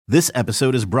This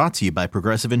episode is brought to you by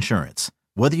Progressive Insurance.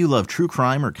 Whether you love true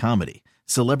crime or comedy,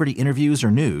 celebrity interviews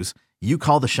or news, you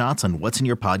call the shots on what's in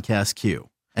your podcast queue.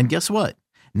 And guess what?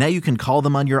 Now you can call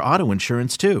them on your auto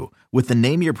insurance too with the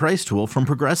Name Your Price tool from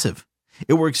Progressive.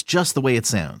 It works just the way it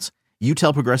sounds. You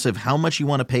tell Progressive how much you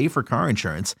want to pay for car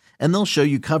insurance, and they'll show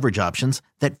you coverage options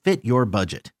that fit your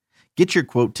budget. Get your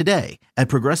quote today at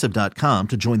Progressive.com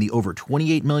to join the over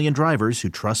 28 million drivers who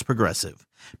trust Progressive.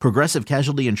 Progressive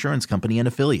Casualty Insurance Company and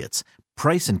Affiliates.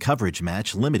 Price and coverage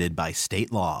match limited by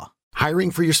state law. Hiring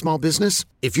for your small business?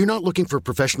 If you're not looking for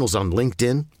professionals on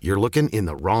LinkedIn, you're looking in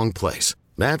the wrong place.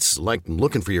 That's like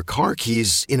looking for your car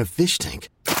keys in a fish tank.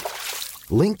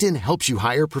 LinkedIn helps you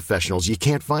hire professionals you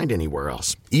can't find anywhere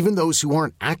else, even those who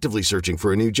aren't actively searching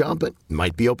for a new job but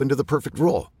might be open to the perfect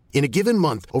role. In a given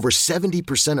month, over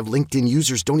 70% of LinkedIn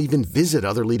users don't even visit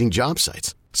other leading job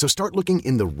sites. So start looking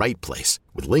in the right place.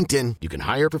 With LinkedIn, you can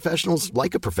hire professionals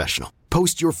like a professional.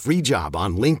 Post your free job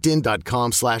on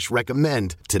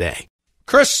linkedin.com/recommend today.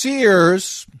 Chris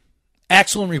Sears,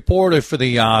 excellent reporter for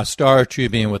the Star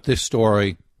Tribune with this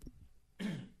story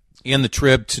in the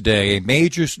Trib today. A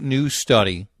major new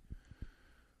study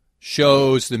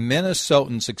shows the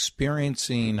Minnesotans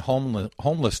experiencing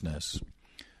homelessness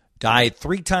died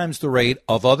 3 times the rate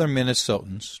of other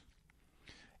Minnesotans,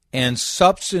 and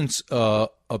substance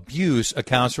abuse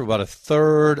accounts for about a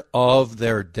third of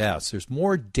their deaths. There's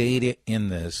more data in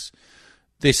this.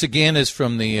 This, again, is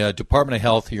from the Department of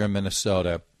Health here in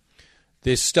Minnesota.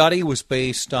 This study was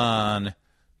based on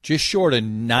just short of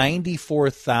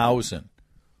 94,000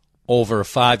 over a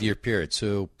 5-year period,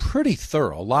 so pretty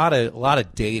thorough. A lot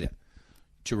of data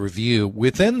to review.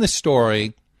 Within the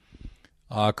story,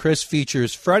 Chris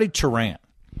features Freddie Tarrant.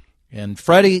 And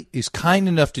Freddie is kind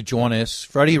enough to join us.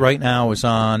 Freddie right now is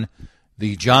on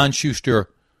the John Schuster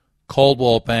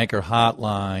Coldwell Banker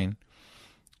hotline.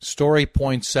 Story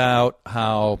points out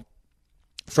how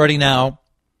Freddie now,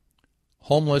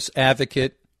 homeless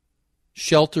advocate,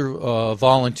 shelter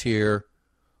volunteer,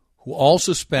 who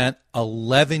also spent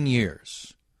 11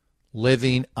 years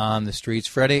living on the streets.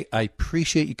 Freddie, I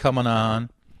appreciate you coming on.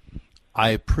 I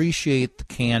appreciate the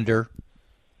candor.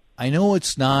 I know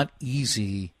it's not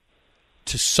easy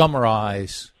to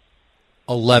summarize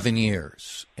 11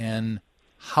 years and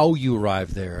how you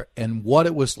arrived there and what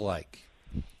it was like.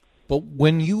 But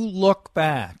when you look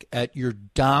back at your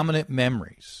dominant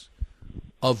memories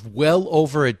of well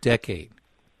over a decade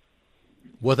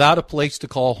without a place to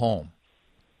call home,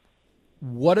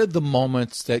 what are the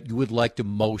moments that you would like to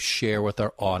most share with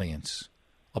our audience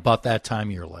about that time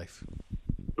of your life?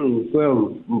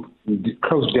 Well, the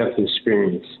close death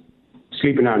experience,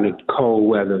 sleeping out in the cold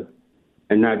weather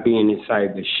and not being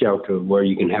inside the shelter where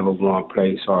you can have a warm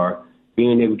place, or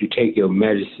being able to take your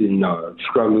medicine, or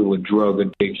struggling with drug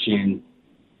addiction.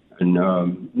 And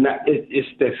it's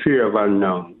the fear of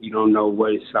unknown. You don't know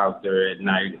what is out there at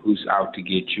night, who's out to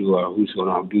get you, or who's going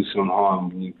to do some harm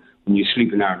when you're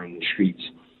sleeping out on the streets.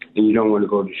 And you don't want to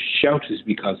go to shelters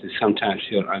because it sometimes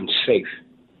feels unsafe.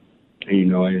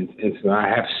 And so I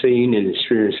have seen and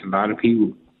experienced a lot of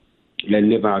people that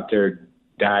live out there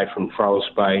died from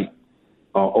frostbite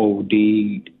or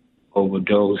OD'd,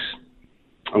 overdose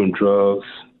on drugs,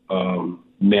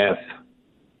 meth,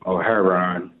 or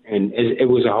heroin. And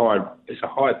it's a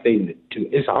hard thing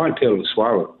it's a hard pill to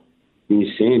swallow when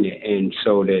you're seeing it. And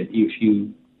so that if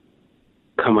you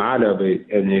come out of it,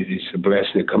 and it's a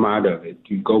blessing to come out of it,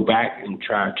 you go back and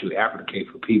try to advocate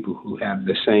for people who have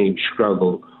the same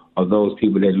struggle, or those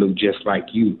people that look just like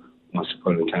you once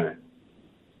upon a time.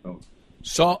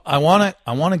 So I want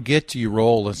to get to your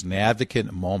role as an advocate in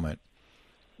a moment,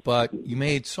 but you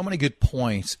made so many good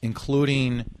points,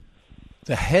 including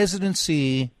the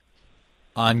hesitancy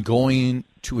on going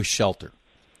to a shelter,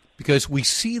 because we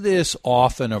see this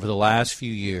often over the last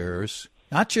few years,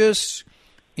 not just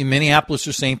in Minneapolis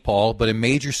or St. Paul, but in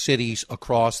major cities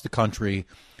across the country,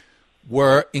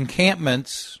 where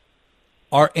encampments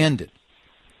are ended,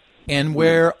 and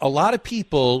where a lot of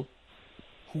people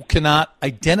who cannot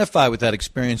identify with that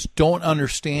experience don't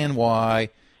understand why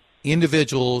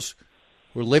individuals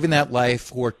who are living that life,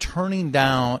 who are turning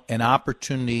down an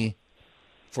opportunity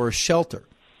for a shelter.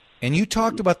 And you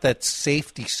talked about that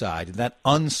safety side and that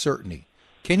uncertainty.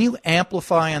 Can you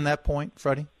amplify on that point,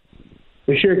 Freddie?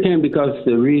 We sure can, because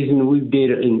the reason we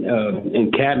did an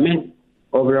encampment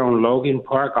over there on Logan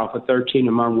Park off of 13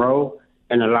 and Monroe,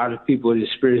 and a lot of people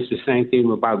experience the same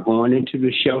thing about going into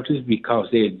the shelters,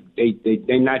 because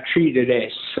they're not treated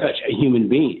as such a human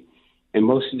being. And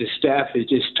most of the staff is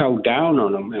just talked down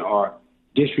on them or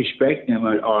disrespect them,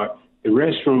 or the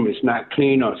restroom is not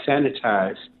clean or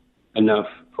sanitized enough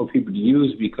for people to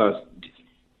use, because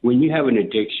when you have an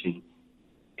addiction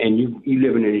and you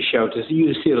living in a shelter, so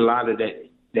you see a lot of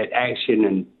that action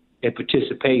and that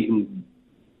participation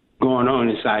going on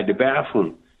inside the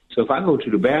bathroom. So if I go to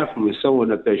the bathroom and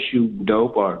someone up there shooting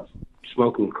dope or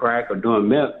smoking crack or doing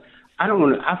meth, I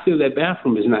feel that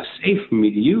bathroom is not safe for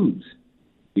me to use,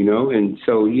 and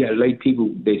so you got late people,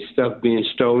 their stuff being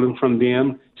stolen from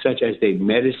them, such as their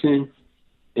medicine.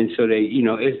 And so they,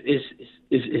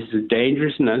 it's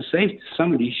dangerous and unsafe.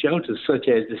 Some of these shelters, such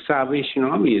as the Salvation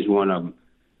Army is one of them,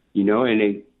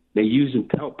 and they're using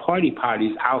party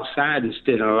parties outside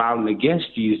instead of allowing the guests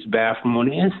to use the bathroom on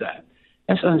the inside.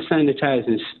 That's unsanitized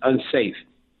and unsafe,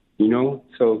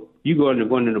 So you go into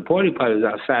one of the party parties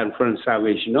outside in front of the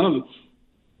Salvation Army,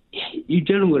 you're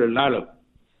dealing with a lot of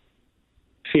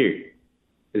fear.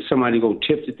 Is somebody going to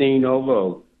tip the thing over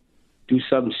or do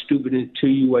something stupid to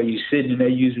you while you're sitting there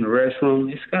using the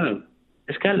restroom? It's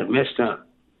kind of messed up.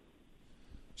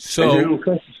 So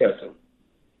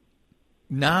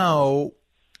now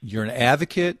you're an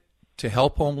advocate to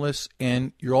help homeless,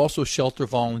 and you're also a shelter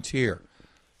volunteer.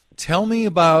 Tell me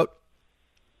about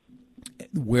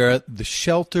where the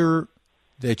shelter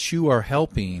that you are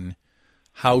helping,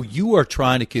 how you are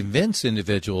trying to convince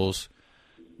individuals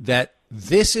that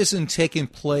this isn't taking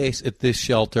place at this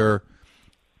shelter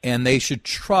and they should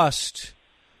trust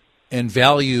and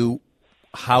value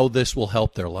how this will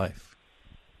help their life.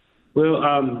 Well,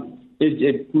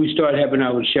 we started having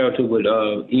our shelter with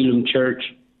Elam Church,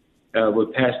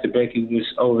 with Pastor Becky was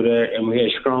over there, and we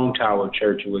had Strong Tower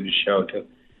Church with the shelter.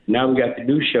 Now we got the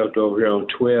new shelter over here on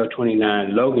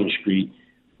 1229 Logan Street,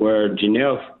 where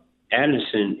Janelle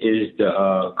Anderson is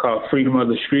called Freedom of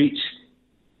the Streets,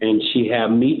 and she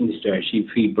have meetings there. She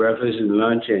feed breakfast and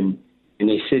lunch, and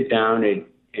they sit down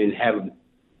and have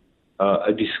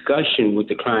a discussion with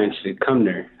the clients that come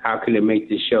there. How can they make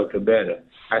this shelter better?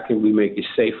 How can we make it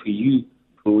safe for you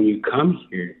when you come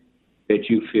here, that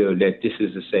you feel that this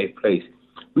is a safe place?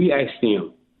 We ask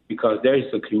them, because there's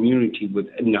a community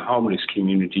within the homeless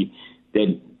community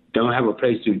that don't have a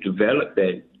place to develop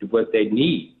what they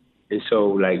need. And so,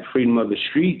 like Freedom of the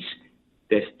Streets,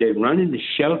 they're running the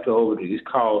shelter over there. It's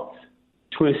called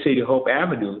Twin City Hope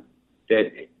Avenue,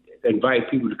 that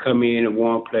invite people to come in a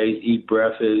warm place, eat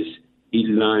breakfast, eat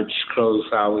lunch, close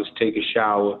hours, take a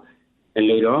shower, and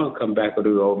later on come back to the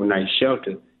overnight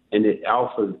shelter. And it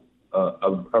offers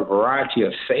a variety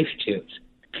of safe tips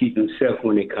to keep them safe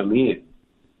when they come in,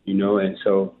 And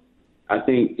so I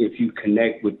think if you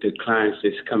connect with the clients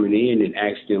that's coming in and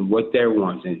ask them what their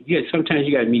wants, and sometimes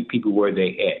you got to meet people where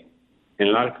they at. And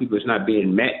a lot of people is not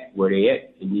being met where they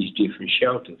at in these different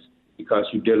shelters, because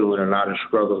you're dealing with a lot of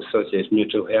struggles such as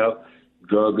mental health,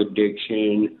 drug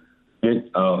addiction, and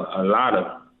a lot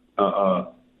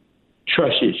of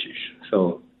trust issues.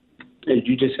 So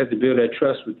you just have to build that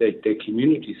trust with their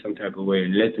community some type of way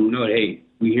and let them know, hey,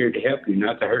 we're here to help you,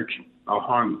 not to hurt you or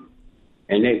harm you.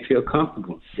 And they feel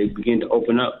comfortable. They begin to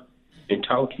open up and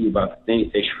talk to you about the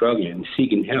things they're struggling and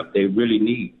seeking help they really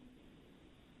need.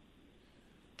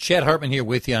 Chad Hartman here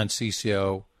with you on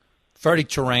CCO. Freddie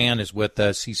Turan is with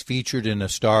us. He's featured in a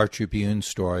Star Tribune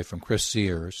story from Chris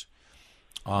Sears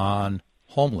on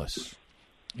homeless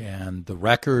and the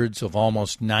records of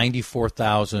almost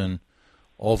 94,000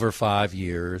 over 5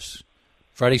 years.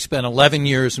 Freddie spent 11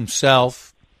 years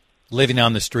himself living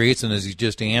on the streets, and as he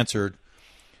just answered,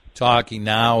 talking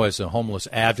now as a homeless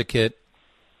advocate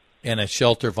and a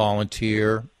shelter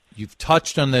volunteer. You've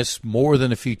touched on this more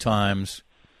than a few times.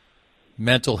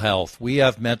 Mental health. We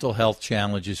have mental health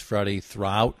challenges, Freddie,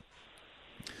 throughout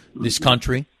this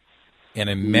country and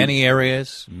in many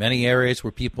areas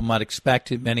where people might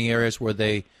expect it, many areas where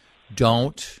they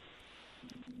don't.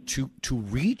 To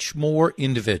reach more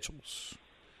individuals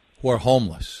who are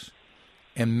homeless,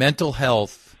 and mental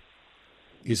health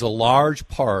is a large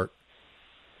part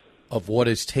of what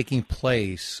is taking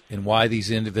place and why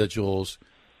these individuals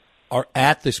are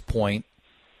at this point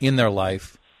in their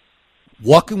life.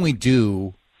 What can we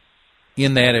do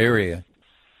in that area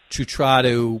to try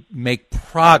to make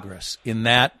progress in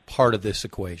that part of this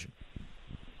equation?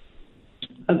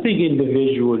 I think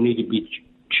individuals need to be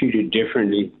treated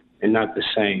differently and not the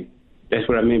same. That's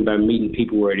what I mean by meeting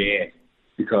people where they're at.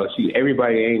 Because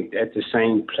everybody ain't at the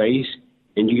same place,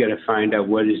 and you got to find out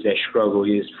what is that struggle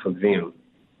is for them.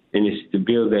 And it's to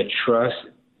build that trust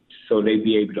so they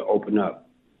be able to open up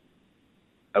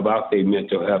about their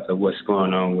mental health and what's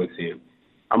going on with them.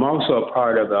 I'm also a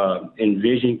part of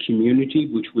Envision Community,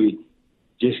 which we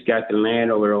just got the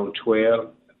land over on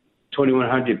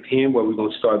 2100 Penn, where we're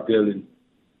going to start building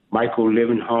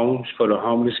micro-living homes for the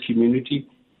homeless community.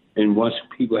 And once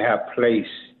people have place,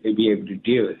 they'll be able to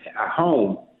deal with it. A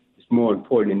home is more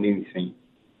important than anything.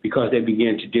 because they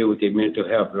begin to deal with their mental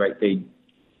health like they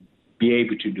be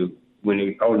able to do. When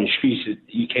they're on the streets,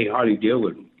 you can't hardly deal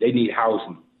with them. They need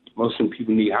housing. Most of them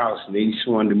people need housing. They need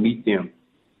someone to meet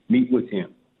with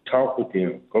them, talk with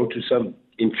them,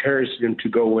 encourage them to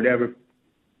go whatever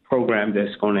program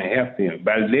that's going to help them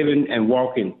by living and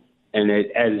walking and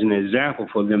as an example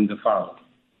for them to follow.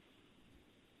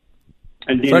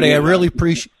 And Freddie, I really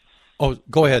appreciate. Oh,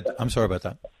 go ahead. I'm sorry about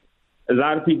that. A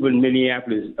lot of people in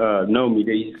Minneapolis know me.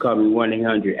 They used to call me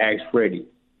 1-800-ASK Freddie.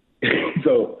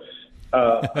 So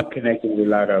I'm connected with a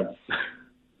lot of them.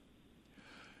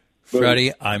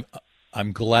 Freddie,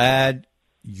 I'm glad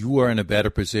you are in a better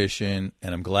position,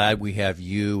 and I'm glad we have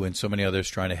you and so many others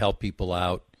trying to help people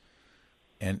out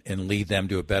and lead them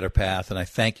to a better path. And I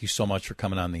thank you so much for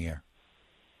coming on the air.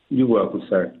 You're welcome,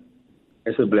 sir.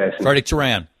 It's a blessing. Freddie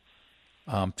Turan,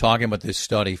 talking about this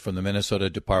study from the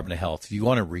Minnesota Department of Health. If you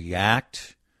want to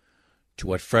react to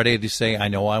what Freddie had to say, I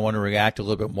know I want to react a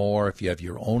little bit more. If you have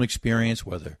your own experience,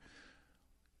 whether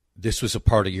this was a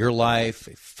part of your life,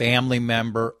 a family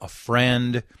member, a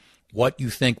friend, what you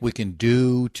think we can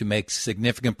do to make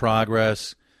significant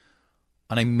progress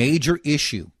on a major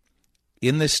issue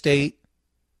in the state,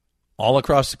 all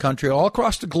across the country, all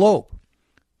across the globe.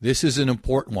 This is an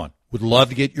important one. Would love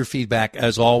to get your feedback,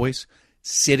 as always.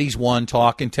 Cities One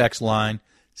talk and text line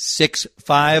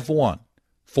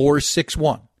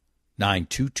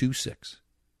 651-461-9226.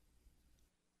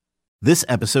 This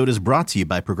episode is brought to you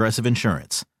by Progressive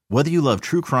Insurance. Whether you love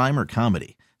true crime or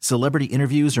comedy, celebrity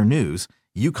interviews or news,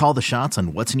 you call the shots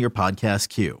on what's in your podcast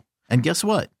queue. And guess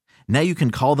what? Now you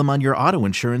can call them on your auto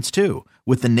insurance too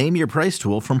with the Name Your Price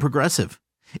tool from Progressive.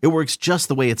 It works just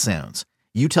the way it sounds.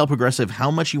 You tell Progressive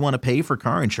how much you want to pay for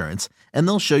car insurance, and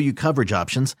they'll show you coverage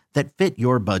options that fit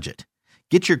your budget.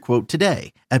 Get your quote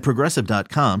today at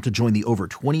Progressive.com to join the over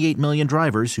 28 million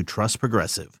drivers who trust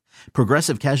Progressive.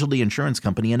 Progressive Casualty Insurance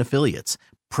Company and Affiliates.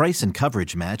 Price and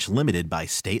coverage match limited by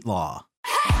state law.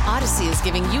 Odyssey is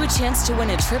giving you a chance to win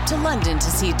a trip to London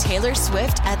to see Taylor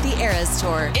Swift at the Eras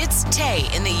Tour. It's Tay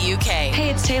in the UK.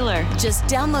 Hey, it's Taylor. Just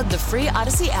download the free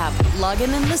Odyssey app, log in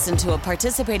and listen to a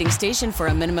participating station for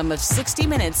a minimum of 60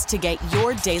 minutes to get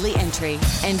your daily entry.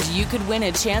 And you could win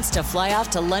a chance to fly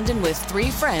off to London with 3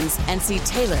 friends and see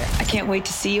Taylor. I can't wait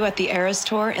to see you at the Eras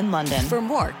Tour in London. For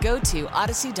more, go to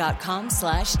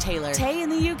odyssey.com/Taylor. Tay in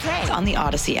the UK. It's on the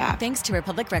Odyssey app. Thanks to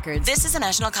Republic Records. This is a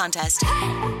national contest.